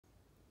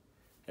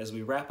As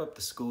we wrap up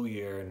the school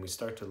year and we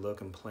start to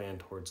look and plan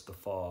towards the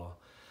fall,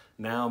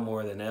 now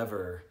more than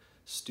ever,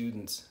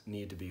 students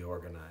need to be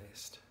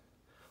organized.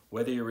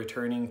 Whether you're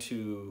returning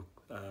to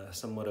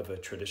somewhat of a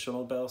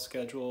traditional bell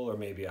schedule or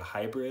maybe a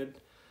hybrid,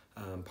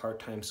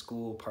 part-time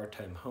school,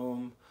 part-time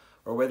home,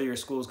 or whether your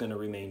school is going to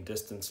remain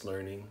distance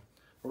learning,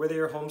 or whether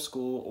you're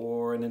homeschool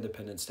or an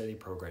independent study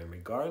program,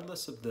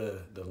 regardless of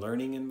the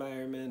learning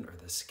environment or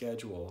the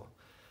schedule,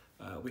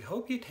 we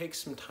hope you take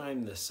some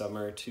time this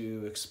summer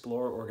to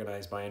explore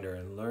Organized Binder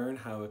and learn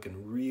how it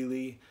can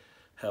really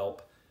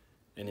help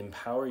and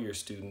empower your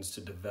students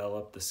to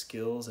develop the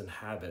skills and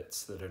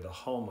habits that are the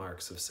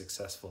hallmarks of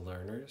successful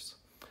learners,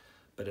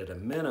 but at a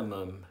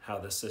minimum, how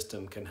the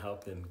system can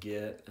help them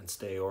get and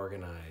stay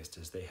organized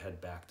as they head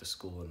back to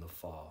school in the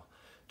fall,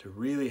 to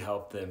really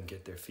help them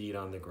get their feet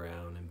on the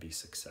ground and be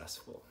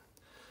successful.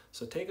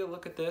 So take a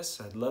look at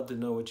this. I'd love to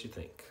know what you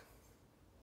think.